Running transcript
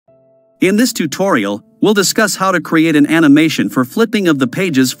In this tutorial, we'll discuss how to create an animation for flipping of the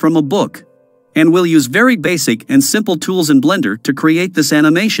pages from a book. And we'll use very basic and simple tools in Blender to create this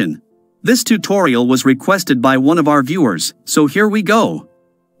animation. This tutorial was requested by one of our viewers, so here we go.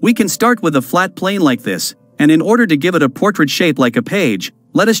 We can start with a flat plane like this, and in order to give it a portrait shape like a page,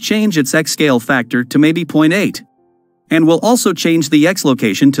 let us change its X scale factor to maybe 0.8. And we'll also change the X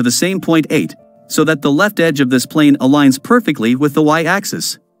location to the same 0.8, so that the left edge of this plane aligns perfectly with the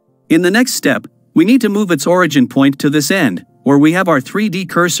Y-axis. In the next step, we need to move its origin point to this end, where we have our 3D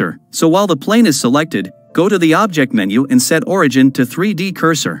cursor, so while the plane is selected, go to the Object menu and set Origin to 3D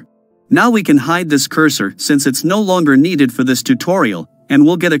Cursor. Now we can hide this cursor since it's no longer needed for this tutorial, and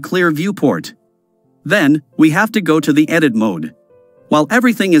we'll get a clear viewport. Then, we have to go to the Edit mode. While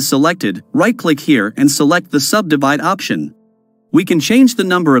everything is selected, right-click here and select the Subdivide option. We can change the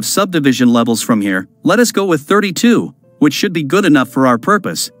number of subdivision levels from here. Let us go with 32, which should be good enough for our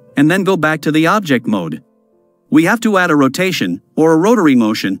purpose, and then go back to the Object mode. We have to add a rotation, or a rotary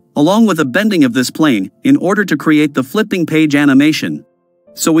motion, along with a bending of this plane, in order to create the flipping page animation.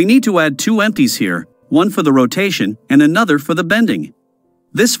 So we need to add two empties here, one for the rotation and another for the bending.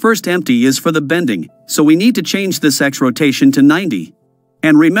 This first empty is for the bending, so we need to change this X rotation to 90.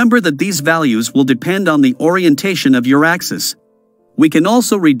 And remember that these values will depend on the orientation of your axis. We can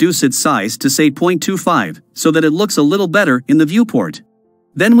also reduce its size to say 0.25, so that it looks a little better in the viewport.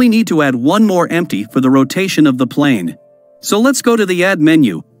 Then we need to add one more empty for the rotation of the plane. So let's go to the Add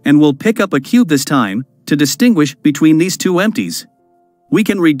menu, and we'll pick up a cube this time, to distinguish between these two empties. We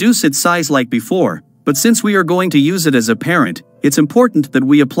can reduce its size like before, but since we are going to use it as a parent, it's important that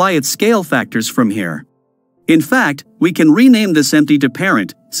we apply its scale factors from here. In fact, we can rename this empty to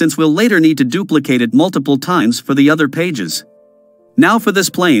parent, since we'll later need to duplicate it multiple times for the other pages. Now for this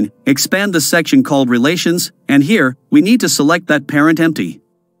plane, expand the section called Relations, and here, we need to select that parent empty.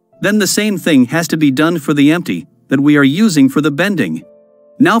 Then the same thing has to be done for the empty that we are using for the bending.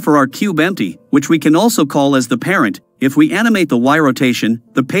 Now for our cube empty, which we can also call as the parent, if we animate the Y rotation,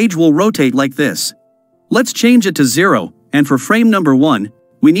 the page will rotate like this. Let's change it to 0, and for frame number 1,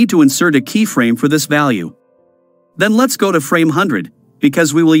 we need to insert a keyframe for this value. Then let's go to frame 100,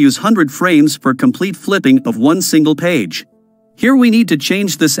 because we will use 100 frames for complete flipping of one single page. Here we need to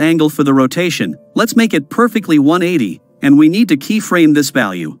change this angle for the rotation. Let's make it perfectly 180, and we need to keyframe this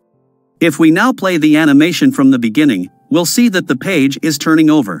value. If we now play the animation from the beginning, we'll see that the page is turning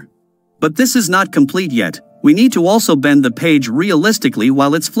over. But this is not complete yet. We need to also bend the page realistically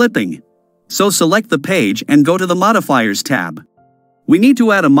while it's flipping. So select the page and go to the Modifiers tab. We need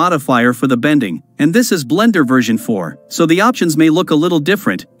to add a modifier for the bending, and this is Blender version 4, so the options may look a little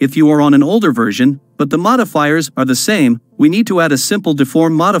different if you are on an older version, but the modifiers are the same. We need to add a simple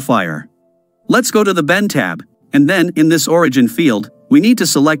deform modifier. Let's go to the Bend tab, and then in this Origin field, we need to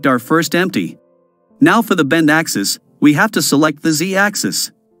select our first empty. Now for the bend axis, we have to select the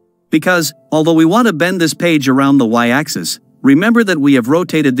Z-axis. Because, although we want to bend this page around the Y-axis, remember that we have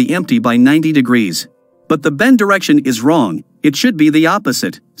rotated the empty by 90 degrees. But the bend direction is wrong, it should be the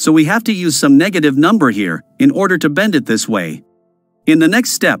opposite, so we have to use some negative number here, in order to bend it this way. In the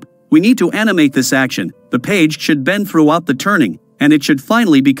next step, we need to animate this action. The page should bend throughout the turning, and it should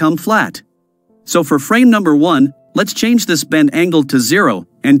finally become flat. So for frame number 1, let's change this bend angle to 0,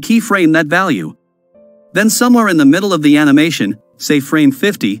 and keyframe that value. Then somewhere in the middle of the animation, say frame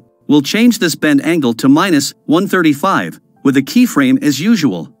 50, we'll change this bend angle to -135, with a keyframe as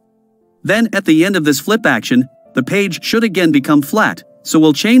usual. Then at the end of this flip action, the page should again become flat, so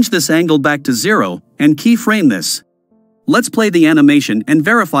we'll change this angle back to 0, and keyframe this. Let's play the animation and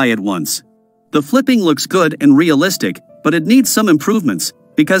verify it once. The flipping looks good and realistic, but it needs some improvements,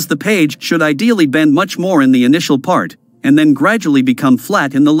 because the page should ideally bend much more in the initial part, and then gradually become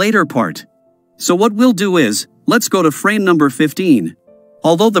flat in the later part. So what we'll do is, let's go to frame number 15.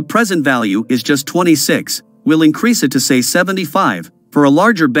 Although the present value is just 26, we'll increase it to say 75, for a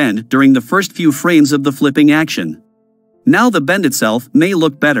larger bend during the first few frames of the flipping action. Now the bend itself may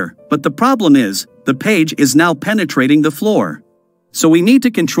look better, but the problem is, the page is now penetrating the floor. So we need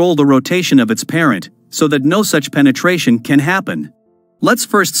to control the rotation of its parent, so that no such penetration can happen. Let's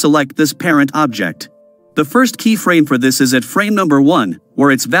first select this parent object. The first keyframe for this is at frame number 1,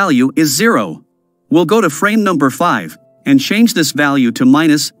 where its value is 0. We'll go to frame number 5, and change this value to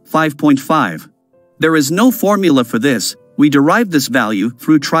 -5.5. There is no formula for this, we derived this value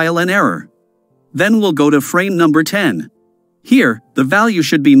through trial and error. Then we'll go to frame number 10. Here, the value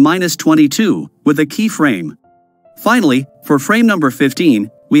should be -22, with a keyframe. Finally, for frame number 15,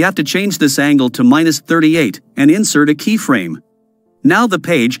 we have to change this angle to -38, and insert a keyframe. Now the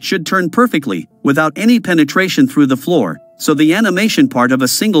page should turn perfectly, without any penetration through the floor, so the animation part of a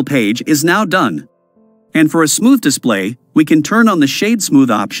single page is now done. And for a smooth display, we can turn on the Shade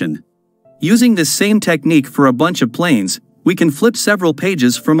Smooth option. Using this same technique for a bunch of planes, we can flip several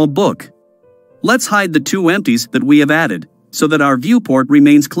pages from a book. Let's hide the two empties that we have added, so that our viewport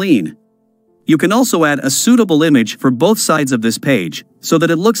remains clean. You can also add a suitable image for both sides of this page, so that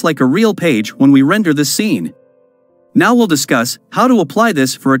it looks like a real page when we render this scene. Now we'll discuss how to apply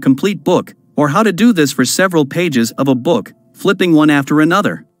this for a complete book, or how to do this for several pages of a book, flipping one after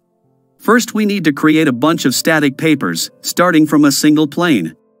another. First, we need to create a bunch of static papers, starting from a single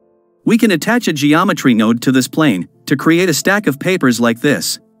plane. We can attach a geometry node to this plane to create a stack of papers like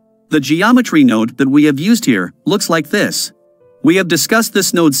this. The geometry node that we have used here looks like this. We have discussed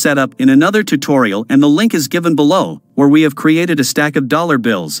this node setup in another tutorial, and the link is given below, where we have created a stack of dollar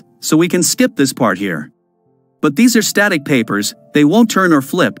bills, so we can skip this part here. But these are static papers, they won't turn or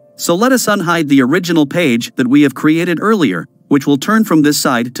flip, so let us unhide the original page that we have created earlier, which will turn from this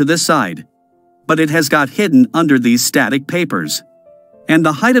side to this side. But it has got hidden under these static papers. And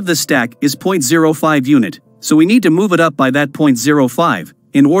the height of the stack is 0.05 unit, so we need to move it up by that 0.05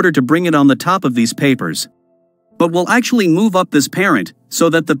 in order to bring it on the top of these papers. But we'll actually move up this parent, so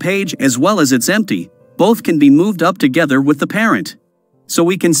that the page as well as its empty, both can be moved up together with the parent. So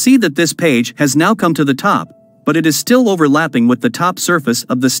we can see that this page has now come to the top, but it is still overlapping with the top surface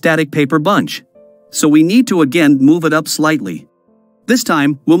of the static paper bunch. So we need to again move it up slightly. This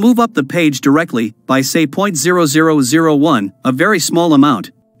time, we'll move up the page directly by say 0.0001, a very small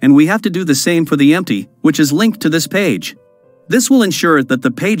amount, and we have to do the same for the empty, which is linked to this page. This will ensure that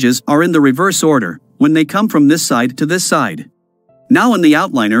the pages are in the reverse order, when they come from this side to this side. Now in the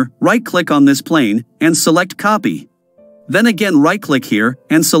outliner, right-click on this plane, and select Copy. Then again right-click here,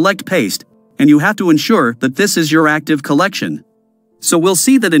 and select Paste, and you have to ensure that this is your active collection. So we'll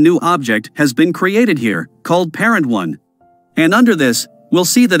see that a new object has been created here, called Parent1. And under this, we'll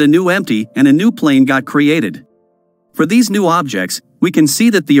see that a new empty and a new plane got created. For these new objects, we can see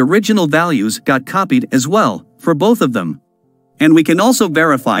that the original values got copied as well, for both of them. And we can also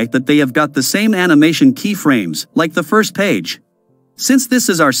verify that they have got the same animation keyframes, like the first page. Since this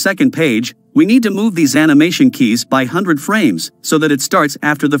is our second page, we need to move these animation keys by 100 frames, so that it starts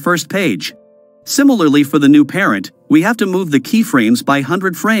after the first page. Similarly for the new parent, we have to move the keyframes by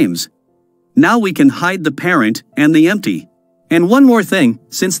 100 frames. Now we can hide the parent and the empty. And one more thing,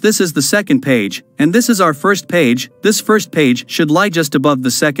 since this is the second page, and this is our first page, this first page should lie just above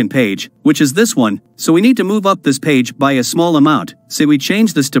the second page, which is this one, so we need to move up this page by a small amount, so we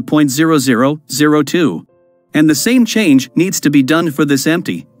change this to 0.0002. And the same change needs to be done for this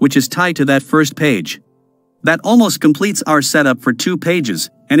empty, which is tied to that first page. That almost completes our setup for 2 pages,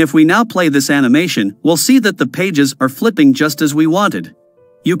 and if we now play this animation, we'll see that the pages are flipping just as we wanted.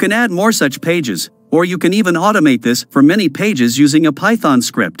 You can add more such pages, or you can even automate this for many pages using a Python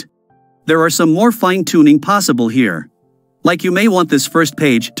script. There are some more fine-tuning possible here. Like you may want this first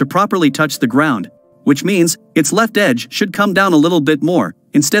page to properly touch the ground, which means its left edge should come down a little bit more,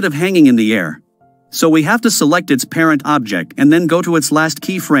 instead of hanging in the air. So we have to select its parent object and then go to its last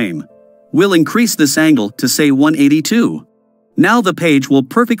keyframe. We'll increase this angle to say 182. Now the page will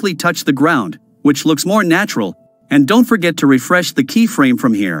perfectly touch the ground, which looks more natural, and don't forget to refresh the keyframe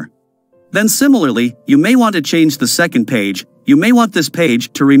from here. Then similarly, you may want to change the second page. You may want this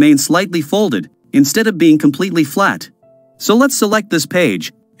page to remain slightly folded, instead of being completely flat. So let's select this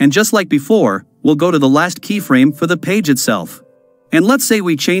page, and just like before, we'll go to the last keyframe for the page itself. And let's say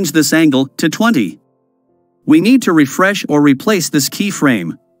we change this angle to 20. We need to refresh or replace this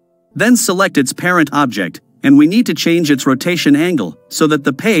keyframe. Then select its parent object, and we need to change its rotation angle, so that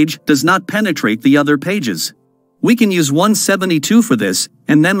the page does not penetrate the other pages. We can use 172 for this,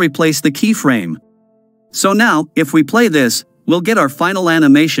 and then replace the keyframe. So now, if we play this, we'll get our final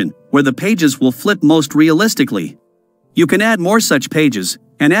animation, where the pages will flip most realistically. You can add more such pages,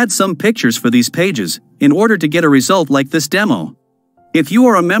 and add some pictures for these pages, in order to get a result like this demo. If you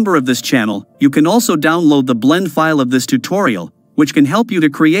are a member of this channel, you can also download the blend file of this tutorial, which can help you to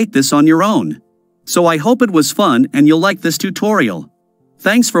create this on your own. So I hope it was fun and you'll like this tutorial.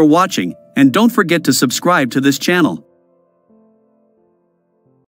 Thanks for watching, and don't forget to subscribe to this channel.